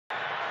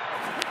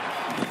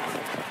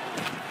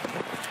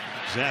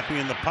Zappe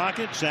in the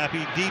pocket. Zappe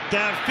deep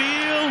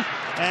downfield.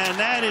 And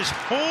that is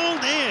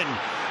pulled in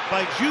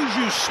by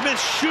JuJu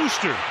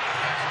Smith-Schuster,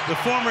 the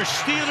former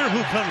Steeler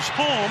who comes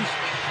home.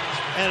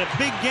 And a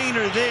big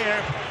gainer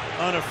there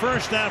on a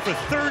first down for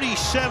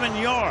 37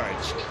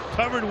 yards.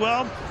 Covered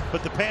well,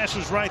 but the pass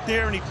is right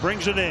there, and he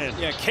brings it in.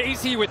 Yeah,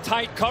 Casey with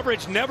tight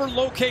coverage never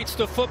locates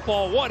the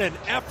football. What an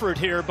effort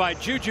here by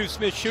JuJu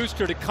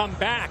Smith-Schuster to come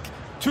back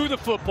to the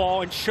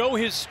football and show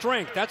his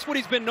strength. That's what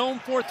he's been known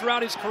for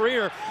throughout his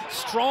career.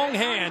 Strong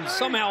hands,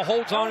 somehow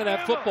holds on to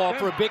that football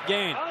for a big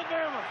gain.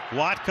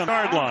 Watt comes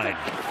yard line.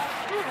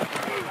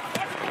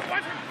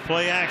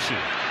 Play action.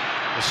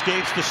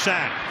 Escapes the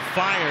sack.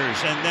 Fires,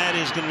 and that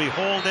is going to be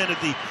hauled in at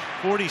the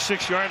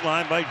 46-yard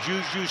line by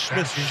JuJu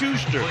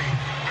Smith-Schuster.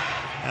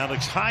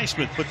 Alex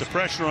Highsmith put the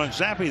pressure on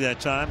Zappe that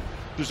time.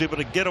 He was able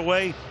to get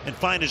away and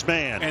find his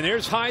man. And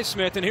there's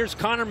Highsmith, and here's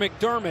Connor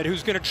McDermott,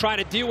 who's going to try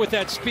to deal with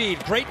that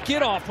speed. Great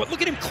get off, but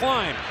look at him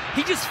climb.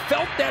 He just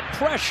felt that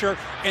pressure,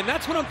 and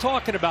that's what I'm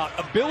talking about.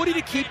 Ability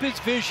to keep his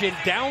vision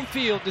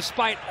downfield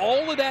despite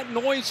all of that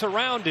noise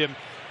around him.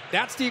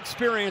 That's the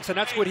experience, and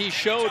that's what he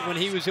showed when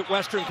he was at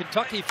Western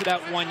Kentucky for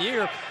that 1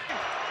 year.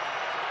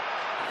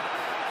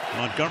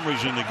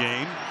 Montgomery's in the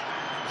game.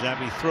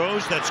 Zappe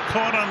throws. That's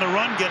caught on the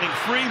run, getting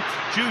free.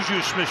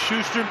 JuJu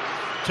Smith-Schuster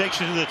takes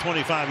it to the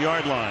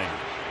 25-yard line.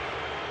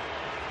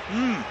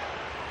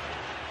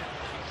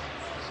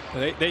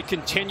 They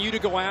continue to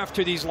go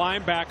after these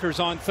linebackers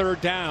on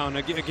third down.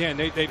 Again,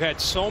 they've had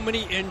so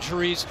many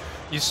injuries.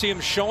 You see them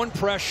showing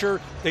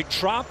pressure. They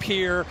drop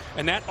here,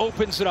 and that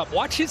opens it up.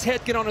 Watch his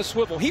head get on a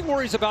swivel. He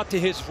worries about to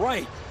his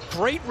right.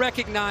 Great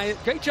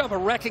job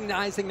of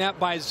recognizing that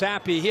by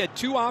Zappe. He had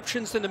two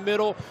options in the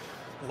middle.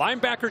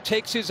 Linebacker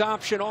takes his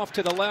option off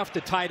to the left.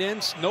 The tight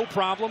ends, no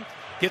problem.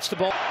 Gets the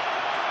ball.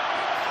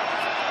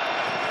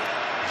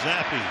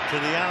 Zappe to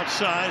the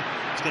outside.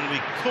 It's going to be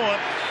caught,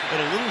 but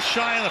a little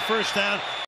shy of the first down.